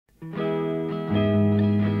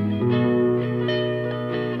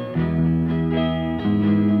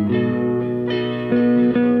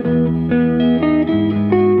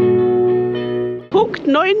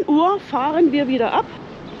Uhr fahren wir wieder ab.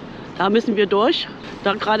 Da müssen wir durch.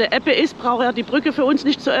 Da gerade Ebbe ist, braucht er die Brücke für uns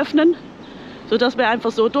nicht zu öffnen, sodass wir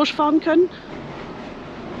einfach so durchfahren können.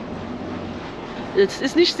 Es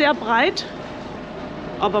ist nicht sehr breit,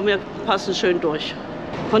 aber wir passen schön durch.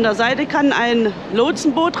 Von der Seite kann ein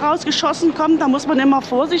Lotsenboot rausgeschossen kommen. Da muss man immer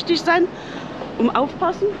vorsichtig sein,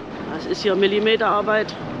 aufpassen. Das ist hier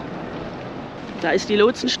Millimeterarbeit. Da ist die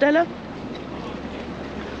Lotsenstelle.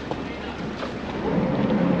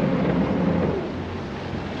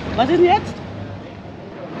 Was ist denn jetzt?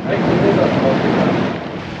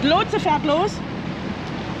 Die Lotse fährt los.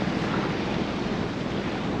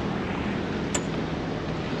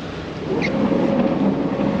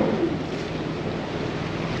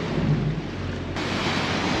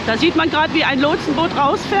 Da sieht man gerade, wie ein Lotsenboot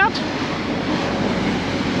rausfährt.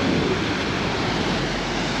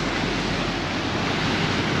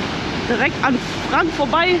 Direkt an Frank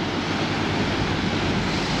vorbei.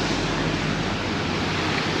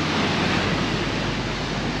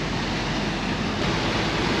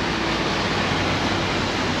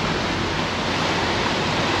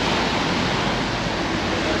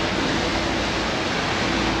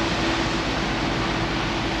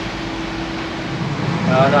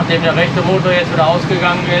 Ja, nachdem der rechte Motor jetzt wieder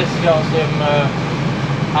ausgegangen ist, hier aus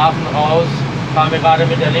dem Hafen raus, fahren wir gerade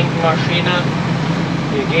mit der linken Maschine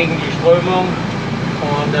hier gegen die Strömung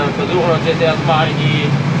und versuchen uns jetzt erstmal in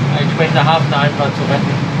die entsprechende Hafeneinfahrt zu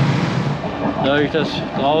retten. Dadurch, dass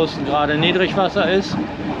draußen gerade Niedrigwasser ist,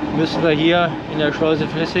 müssen wir hier in der Schleuse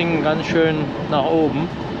Vlissingen ganz schön nach oben.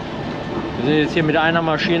 Wir sind jetzt hier mit einer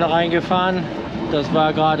Maschine reingefahren. Das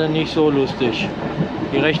war gerade nicht so lustig.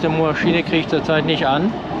 Die rechte Maschine kriege ich zurzeit nicht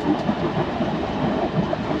an.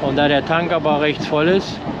 Und da der Tank aber rechts voll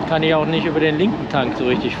ist, kann ich auch nicht über den linken Tank so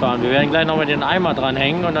richtig fahren. Wir werden gleich noch mit den Eimer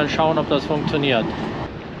dranhängen und dann schauen, ob das funktioniert.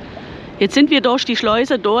 Jetzt sind wir durch die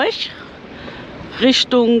Schleuse durch,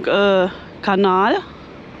 Richtung Kanal.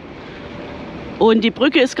 Und die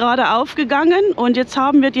Brücke ist gerade aufgegangen und jetzt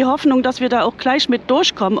haben wir die Hoffnung, dass wir da auch gleich mit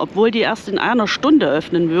durchkommen, obwohl die erst in einer Stunde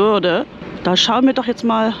öffnen würde. Da schauen wir doch jetzt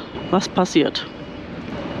mal, was passiert.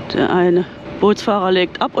 Der eine Bootsfahrer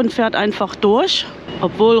legt ab und fährt einfach durch,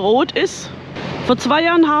 obwohl rot ist. Vor 2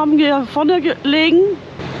 Jahren haben wir vorne gelegen,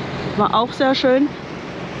 war auch sehr schön.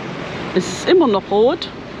 Es ist immer noch rot.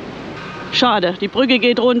 Schade, die Brücke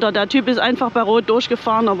geht runter. Der Typ ist einfach bei Rot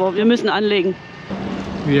durchgefahren, aber wir müssen anlegen.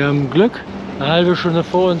 Wir haben Glück. Eine halbe Stunde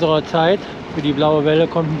vor unserer Zeit. Für die blaue Welle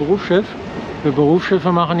kommt ein Berufsschiff. Für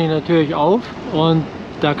Berufsschiffe machen die natürlich auf und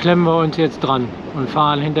da klemmen wir uns jetzt dran und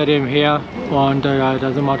fahren hinter dem her und da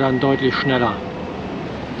sind wir dann deutlich schneller.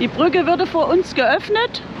 Die Brücke würde vor uns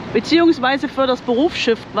geöffnet, beziehungsweise für das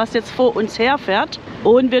Berufsschiff, was jetzt vor uns herfährt.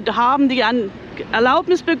 Und wir haben die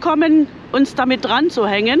Erlaubnis bekommen, uns damit dran zu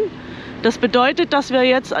hängen. Das bedeutet, dass wir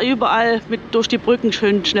jetzt überall durch die Brücken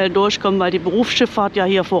schön schnell durchkommen, weil die Berufsschifffahrt ja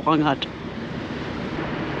hier Vorrang hat.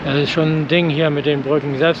 Das ist schon ein Ding hier mit den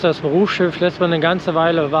Brücken. Selbst das Berufsschiff lässt man eine ganze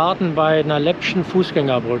Weile warten bei einer läppischen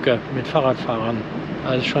Fußgängerbrücke mit Fahrradfahrern.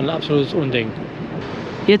 Das ist schon ein absolutes Unding.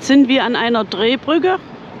 Jetzt sind wir an einer Drehbrücke.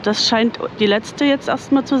 Das scheint die letzte jetzt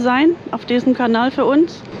erstmal zu sein auf diesem Kanal für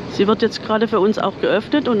uns. Sie wird jetzt gerade für uns auch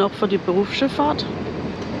geöffnet und auch für die Berufsschifffahrt.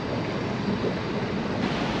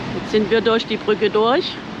 Jetzt sind wir durch die Brücke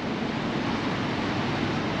durch.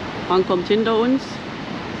 Frank kommt hinter uns.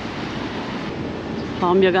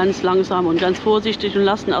 Fahren wir ganz langsam und ganz vorsichtig und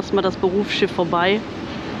lassen erstmal das Berufsschiff vorbei.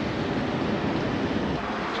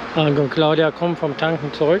 Frank und Claudia kommen vom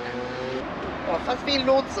Tanken zurück. Oh, fast wie ein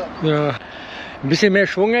Lotse. Ja, ein bisschen mehr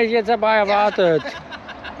Schwung hätte ich jetzt dabei erwartet.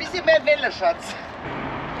 Ein bisschen mehr Welle, Schatz.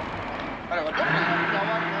 Hat aber doch nicht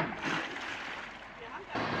gedauert, ne?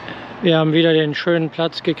 Wir haben wieder den schönen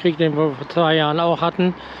Platz gekriegt, den wir vor 2 Jahren auch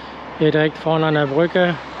hatten. Hier direkt vorne an der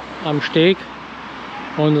Brücke am Steg.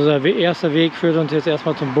 Und unser erster Weg führt uns jetzt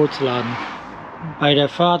erstmal zum Bootsladen. Bei der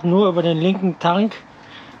Fahrt nur über den linken Tank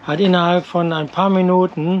hat innerhalb von ein paar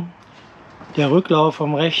Minuten der Rücklauf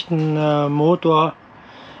vom rechten Motor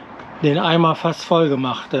den Eimer fast voll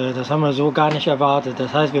gemacht. Das haben wir so gar nicht erwartet.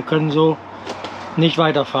 Das heißt, wir können so nicht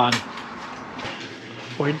weiterfahren.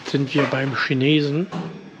 Heute sind wir beim Chinesen.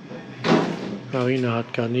 Marina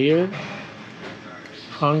hat Garnelen.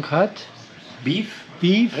 Frank hat Beef.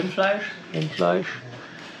 Rindfleisch.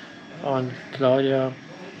 Und Claudia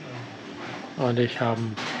und ich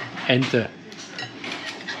haben Ente.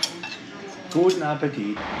 Guten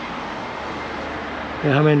Appetit.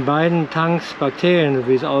 Wir haben in beiden Tanks Bakterien, so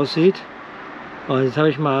wie es aussieht. Und jetzt habe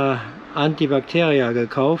ich mal Antibakteria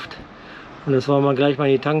gekauft. Und das wollen wir gleich mal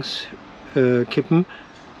in die Tanks kippen.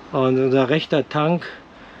 Und unser rechter Tank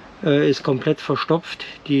ist komplett verstopft,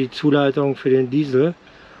 die Zuleitung für den Diesel.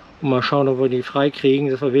 Und mal schauen, ob wir die frei kriegen,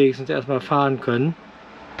 dass wir wenigstens erstmal fahren können.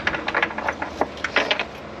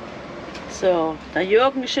 So, der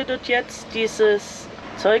Jürgen schüttet jetzt dieses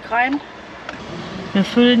Zeug rein. Wir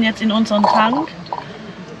füllen jetzt in unseren Tank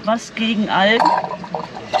was gegen Algen.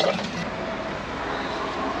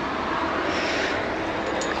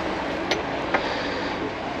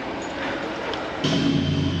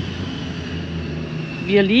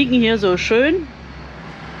 Wir liegen hier so schön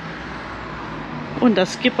und der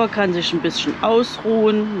Skipper kann sich ein bisschen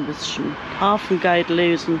ausruhen, ein bisschen Hafenguide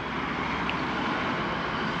lesen.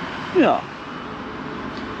 Ja,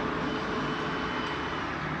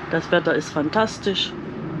 das Wetter ist fantastisch.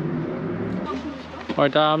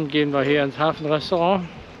 Heute Abend gehen wir hier ins Hafenrestaurant.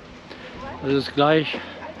 Das ist gleich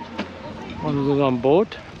von unserem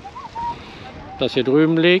Boot, das hier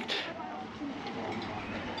drüben liegt.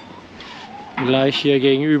 Gleich hier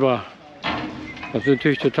gegenüber. Das ist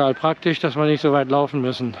natürlich total praktisch, dass wir nicht so weit laufen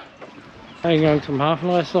müssen. Eingang zum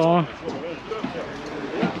Hafenrestaurant.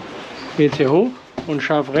 Geht hier hoch und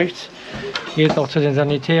scharf rechts geht auch zu den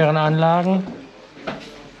sanitären Anlagen.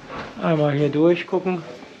 Einmal hier durchgucken.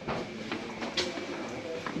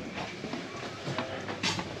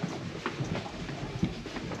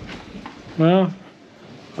 Ja,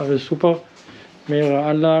 alles super. Mehrere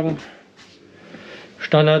Anlagen.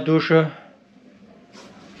 Standarddusche.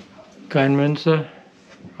 Kein Münze,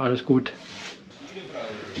 alles gut.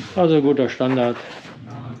 Also guter Standard.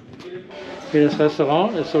 Hier das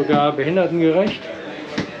Restaurant ist sogar behindertengerecht.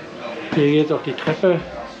 Hier geht auch die Treppe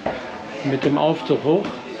mit dem Aufzug hoch.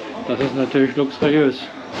 Das ist natürlich luxuriös.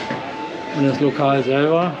 Und das Lokal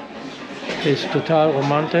selber ist total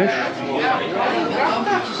romantisch.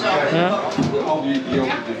 Ja.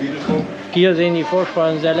 Hier sehen die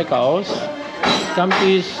Vorspeisen sehr lecker aus.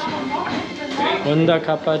 Stampis, Rinder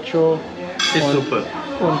Carpaccio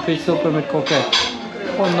und Fischsuppe mit Kroket.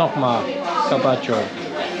 Und nochmal Carpaccio.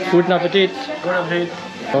 Guten Appetit! Guten Appetit!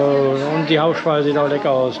 Und die Hauptspeise sieht auch lecker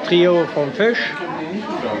aus. Trio vom Fisch,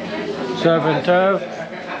 Surf and Turf,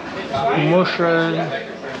 Muscheln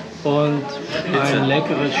und ein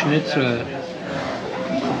leckeres Schnitzel.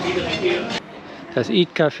 Das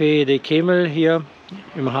Eat-Café de Kemel hier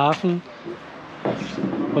im Hafen.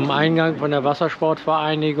 Vom Eingang von der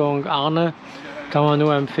Wassersportvereinigung Arne. Kann man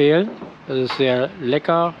nur empfehlen. Das ist sehr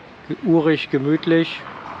lecker, urig, gemütlich,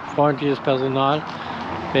 freundliches Personal.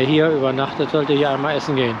 Wer hier übernachtet, sollte hier einmal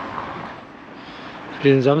essen gehen. Für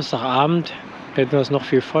den Samstagabend hätten wir es noch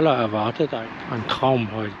viel voller erwartet. Ein Traum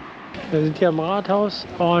heute. Wir sind hier am Rathaus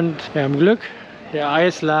und wir haben Glück. Der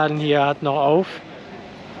Eisladen hier hat noch auf.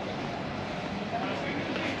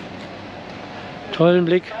 Tollen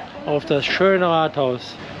Blick auf das schöne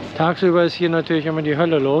Rathaus. Tagsüber ist hier natürlich immer die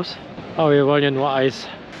Hölle los. Aber wir wollen ja nur Eis.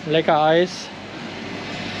 Lecker Eis.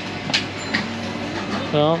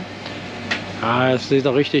 Ja. Ah, es sieht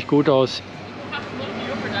doch richtig gut aus.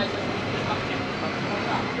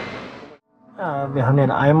 Ja, wir haben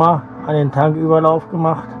den Eimer an den Tanküberlauf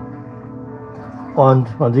gemacht.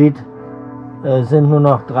 Und man sieht, es sind nur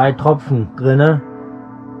noch 3 Tropfen drin.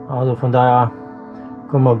 Also von daher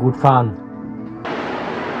können wir gut fahren.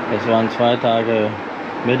 Es waren 2 Tage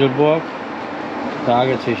Middelburg.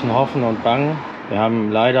 Tage zwischen Hoffen und Bangen. Wir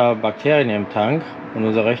haben leider Bakterien im Tank und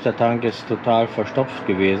unser rechter Tank ist total verstopft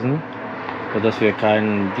gewesen, sodass wir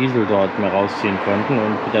keinen Diesel dort mehr rausziehen konnten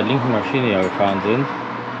und mit der linken Maschine hier gefahren sind.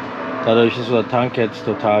 Dadurch ist unser Tank jetzt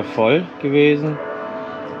total voll gewesen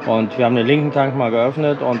und wir haben den linken Tank mal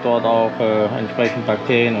geöffnet und dort auch entsprechend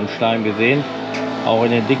Bakterien und Schleim gesehen. Auch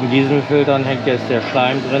in den dicken Dieselfiltern hängt jetzt der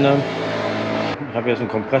Schleim drin. Ich habe jetzt einen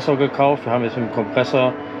Kompressor gekauft. Wir haben jetzt mit dem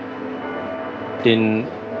Kompressor den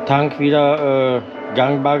Tank wieder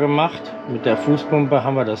gangbar gemacht. Mit der Fußpumpe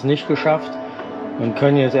haben wir das nicht geschafft und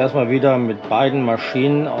können jetzt erstmal wieder mit beiden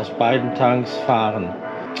Maschinen aus beiden Tanks fahren.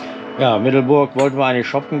 Ja, Middelburg wollten wir eigentlich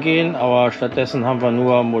shoppen gehen, aber stattdessen haben wir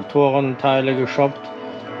nur Motorenteile geshoppt.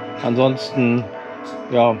 Ansonsten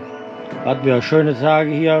ja, hatten wir schöne Tage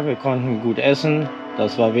hier, wir konnten gut essen,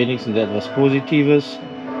 das war wenigstens etwas Positives.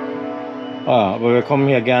 Ja, aber wir kommen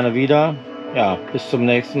hier gerne wieder. Ja, bis zum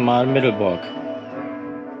nächsten Mal in Middelburg.